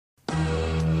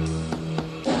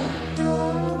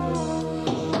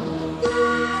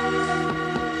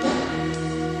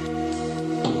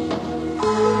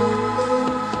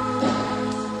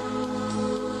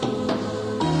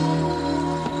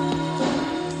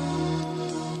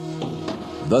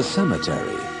The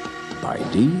Cemetery by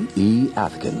D.E.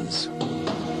 Atkins.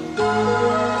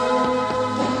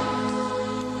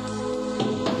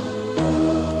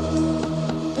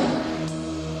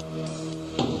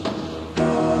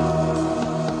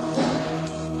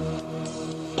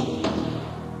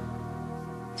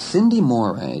 Cindy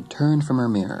Moray turned from her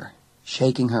mirror,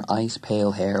 shaking her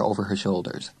ice-pale hair over her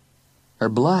shoulders. Her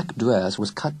black dress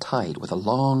was cut tight with a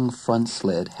long front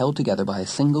slit held together by a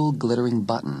single glittering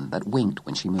button that winked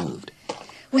when she moved.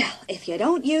 Well, if you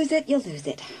don't use it, you'll lose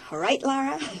it. All right,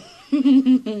 Laura?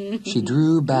 She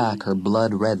drew back her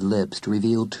blood-red lips to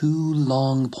reveal two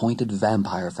long, pointed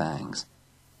vampire fangs.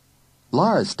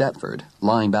 Laura Stepford,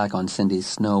 lying back on Cindy's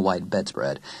snow-white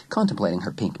bedspread, contemplating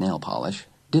her pink nail polish,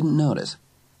 didn't notice.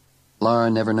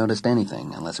 Laura never noticed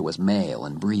anything unless it was male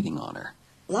and breathing on her.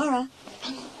 Laura?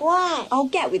 What? Oh,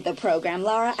 get with the program,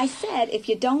 Laura. I said if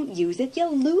you don't use it,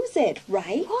 you'll lose it,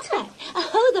 right? What?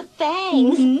 Oh, the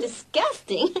fangs.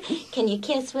 Disgusting. Can you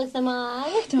kiss with them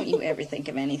on? Don't you ever think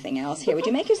of anything else. Here, would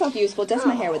you make yourself useful? Dust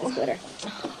my hair with this glitter.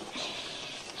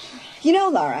 You know,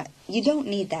 Laura, you don't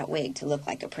need that wig to look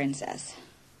like a princess.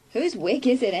 Whose wig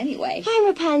is it anyway? I'm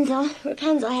Rapunzel.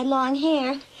 Rapunzel had long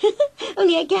hair.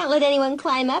 Only I can't let anyone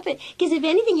climb up it, because if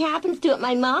anything happens to it,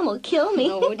 my mom will kill me.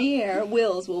 Oh, dear.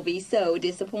 Wills will be so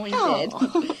disappointed.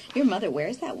 Oh. Your mother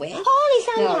wears that wig? Only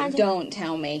sometimes. No, don't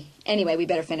tell me. Anyway, we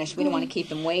better finish. We don't want to keep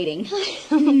them waiting.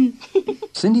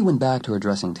 Cindy went back to her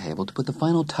dressing table to put the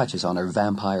final touches on her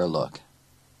vampire look.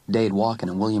 Dade Walken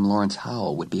and William Lawrence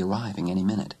Howell would be arriving any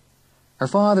minute. Her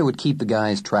father would keep the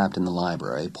guys trapped in the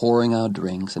library, pouring out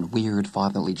drinks and weird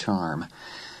fatherly charm.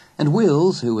 And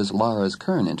Wills, who was Laura's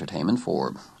current entertainment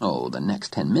for, the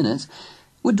next 10 minutes,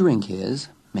 would drink his,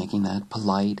 making that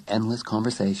polite, endless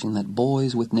conversation that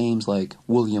boys with names like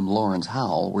William Lawrence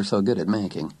Howell were so good at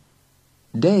making.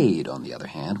 Dade, on the other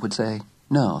hand, would say,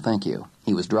 "No, thank you."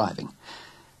 He was driving.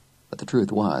 But the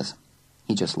truth was,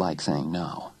 he just liked saying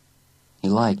no. He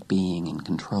liked being in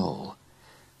control.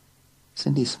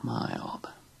 Cindy smiled.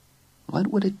 What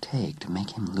would it take to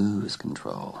make him lose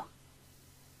control?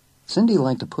 Cindy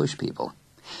liked to push people,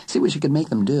 see what she could make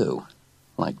them do,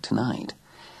 like tonight.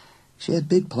 She had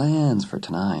big plans for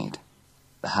tonight.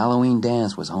 The Halloween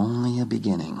dance was only a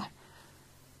beginning.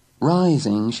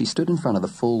 Rising, she stood in front of the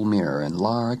full mirror, and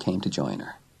Laura came to join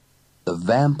her. The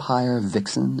vampire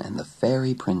vixen and the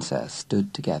fairy princess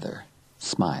stood together,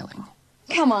 smiling.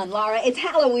 Come on, Laura, it's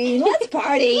Halloween. Let's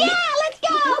party. Yeah, let's go!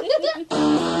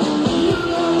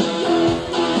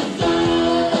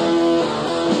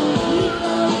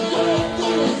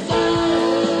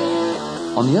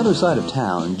 On the other side of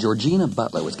town, Georgina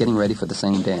Butler was getting ready for the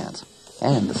same dance,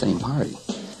 and the same party.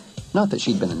 Not that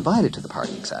she'd been invited to the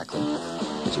party exactly,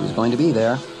 but she was going to be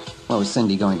there. What was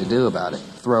Cindy going to do about it?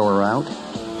 Throw her out?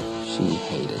 She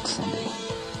hated Cindy.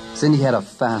 Cindy had a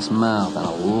fast mouth and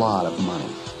a lot of money,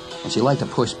 and she liked to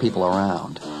push people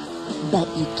around. But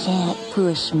you can't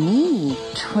push me,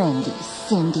 trendy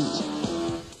Cindy.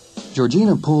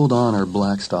 Georgina pulled on her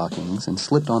black stockings and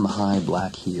slipped on the high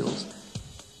black heels.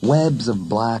 Webs of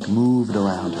black moved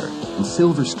around her, and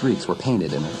silver streaks were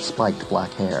painted in her spiked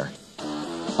black hair.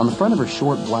 On the front of her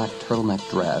short black turtleneck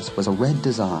dress was a red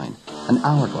design, an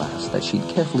hourglass that she'd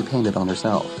carefully painted on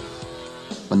herself.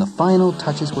 When the final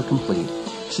touches were complete,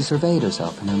 she surveyed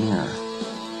herself in her mirror.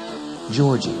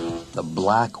 Georgie, the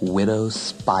Black Widow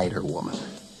Spider-Woman.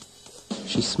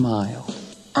 She smiled.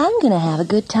 I'm gonna have a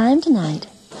good time tonight.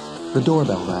 The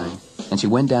doorbell rang, and she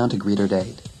went down to greet her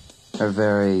date. Her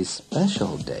very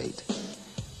special date.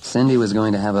 Cindy was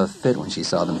going to have a fit when she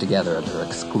saw them together at her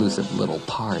exclusive little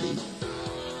party.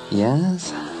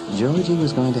 Yes, Georgie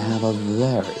was going to have a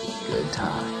very good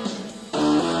time.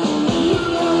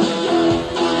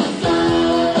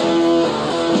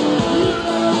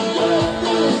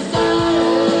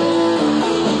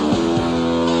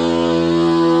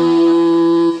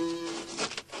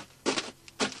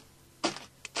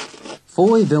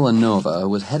 Foy Villanova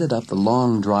was headed up the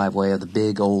long driveway of the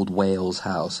big old Wales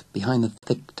house behind the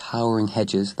thick, towering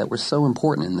hedges that were so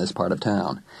important in this part of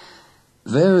town.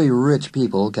 Very rich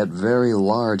people kept very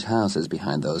large houses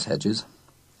behind those hedges,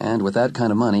 and with that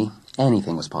kind of money,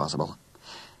 anything was possible.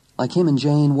 Like him and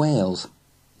Jane Wales,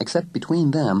 except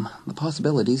between them, the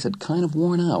possibilities had kind of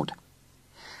worn out.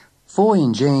 Foy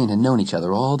and Jane had known each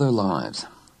other all their lives.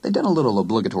 They'd done a little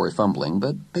obligatory fumbling,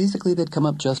 but basically they'd come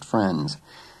up just friends.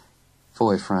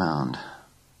 Foy frowned.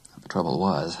 The trouble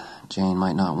was, Jane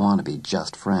might not want to be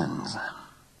just friends.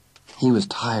 He was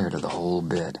tired of the whole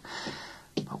bit.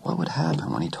 But what would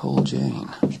happen when he told Jane?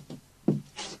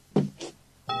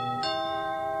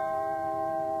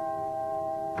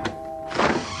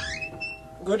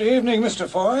 Good evening, Mr.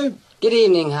 Foy. Good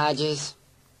evening, Hodges.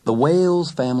 The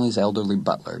Wales family's elderly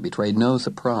butler betrayed no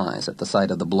surprise at the sight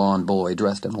of the blond boy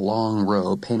dressed in a long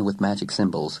robe painted with magic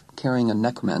symbols, carrying a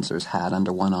necromancer's hat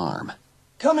under one arm.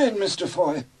 Come in, Mr.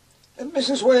 Foy.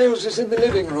 Mrs. Wales is in the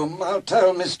living room. I'll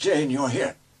tell Miss Jane you're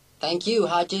here. Thank you,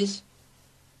 Hodges.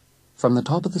 From the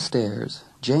top of the stairs,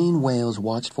 Jane Wales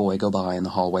watched Foy go by in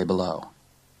the hallway below.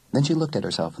 Then she looked at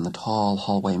herself in the tall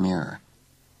hallway mirror.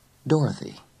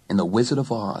 Dorothy, in The Wizard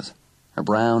of Oz, her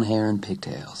brown hair and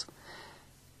pigtails.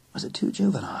 Was it too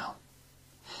juvenile?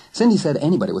 Cindy said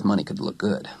anybody with money could look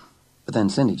good. But then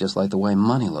Cindy just liked the way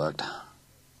money looked.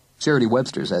 Charity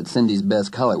Webster said Cindy's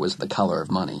best color was the color of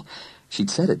money. She'd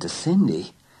said it to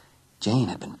Cindy. Jane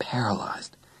had been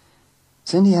paralyzed.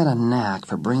 Cindy had a knack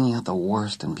for bringing out the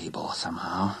worst in people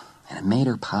somehow, and it made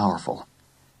her powerful.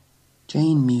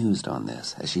 Jane mused on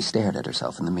this as she stared at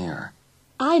herself in the mirror.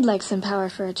 I'd like some power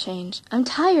for a change. I'm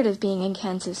tired of being in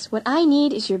Kansas. What I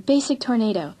need is your basic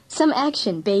tornado. Some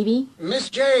action, baby. Miss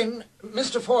Jane,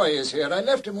 Mr. Foy is here. I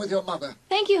left him with your mother.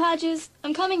 Thank you, Hodges.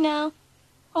 I'm coming now.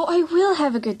 Oh, I will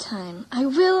have a good time. I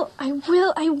will.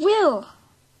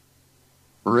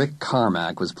 Rick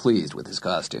Carmack was pleased with his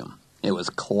costume. It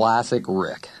was classic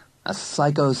Rick. A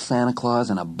psycho Santa Claus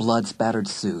in a blood-spattered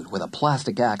suit with a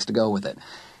plastic axe to go with it.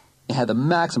 It had the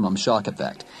maximum shock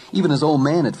effect. Even his old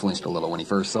man had flinched a little when he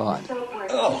first saw it.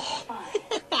 Oh.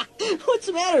 What's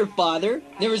the matter, Father?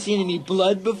 Never seen any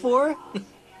blood before?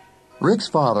 Rick's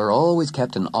father always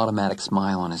kept an automatic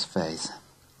smile on his face,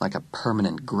 like a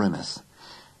permanent grimace.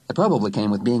 It probably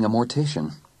came with being a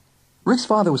mortician. Rick's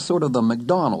father was sort of the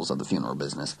McDonald's of the funeral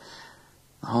business.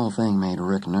 The whole thing made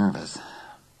Rick nervous.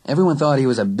 Everyone thought he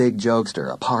was a big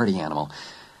jokester, a party animal.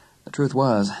 The truth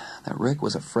was that Rick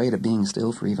was afraid of being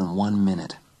still for even 1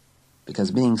 minute, because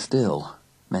being still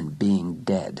meant being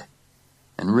dead.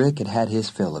 And Rick had had his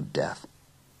fill of death.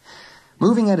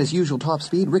 Moving at his usual top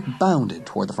speed, Rick bounded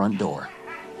toward the front door.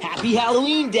 Happy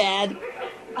Halloween, Dad.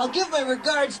 I'll give my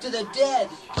regards to the dead.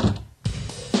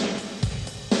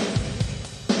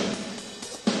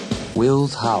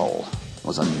 Wills Howell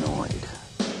was annoyed.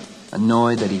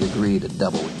 Annoyed that he'd agreed to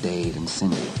double with Dade and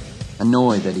Cindy.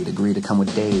 Annoyed that he'd agreed to come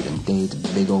with Dade and Dade's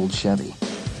big old Chevy.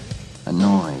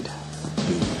 Annoyed with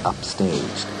being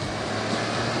upstaged.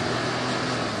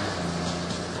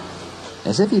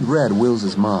 As if he'd read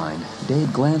Wills's mind,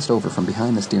 Dade glanced over from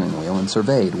behind the steering wheel and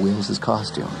surveyed Wills's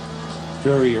costume.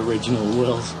 Very original,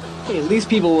 Wills. Hey, at least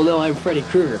people will know I'm Freddy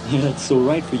Krueger. Yeah, that's so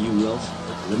right for you, Wills.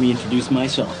 Let me introduce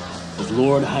myself as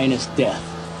Lord Highness Death.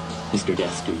 Mr.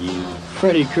 Death to you.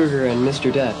 Freddy Krueger and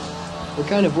Mr. Death. We're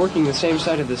kind of working the same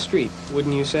side of the street,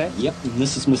 wouldn't you say? Yep, and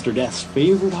this is Mr. Death's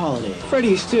favorite holiday.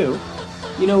 Freddy's too.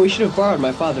 You know, we should have borrowed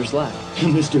my father's laugh.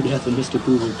 Mr. Death and Mr.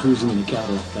 Krueger cruising in the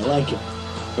Cadillac. I like it.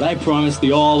 But I promised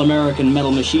the all-American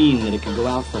metal machine that it could go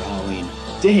out for Halloween.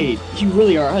 Dade, you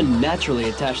really are unnaturally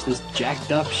attached to this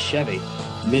jacked-up Chevy.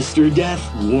 Mr. Death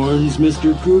warns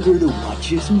Mr. Krueger to watch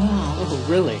his mouth. Oh,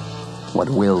 really? What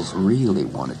Wills really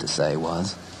wanted to say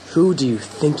was, Who do you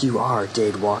think you are,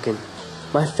 Dade Walken?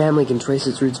 My family can trace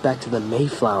its roots back to the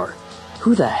Mayflower.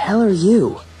 Who the hell are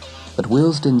you? But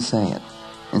Wills didn't say it.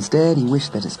 Instead, he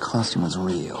wished that his costume was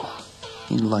real.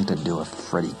 He'd like to do a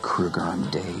Freddy Krueger on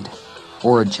Dade.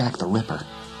 Or a Jack the Ripper.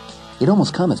 He'd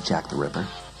almost come as Jack the Ripper.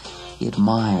 He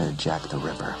admired Jack the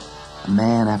Ripper, a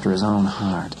man after his own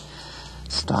heart,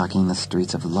 stalking the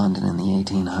streets of London in the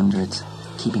 1800s,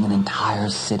 keeping an entire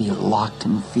city locked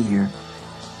in fear.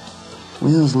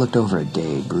 Wills looked over at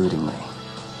Dade broodingly.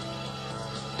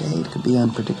 Dade could be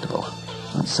unpredictable,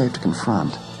 not safe to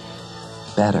confront.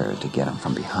 Better to get him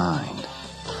from behind.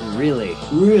 Really?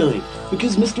 Really?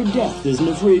 Because Mr. Death isn't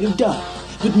afraid of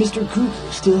death, but Mr.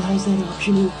 Krueger still has that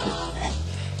option open.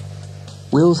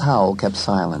 Wills Howell kept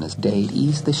silent as Dade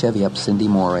eased the Chevy up Cindy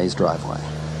Moray's driveway.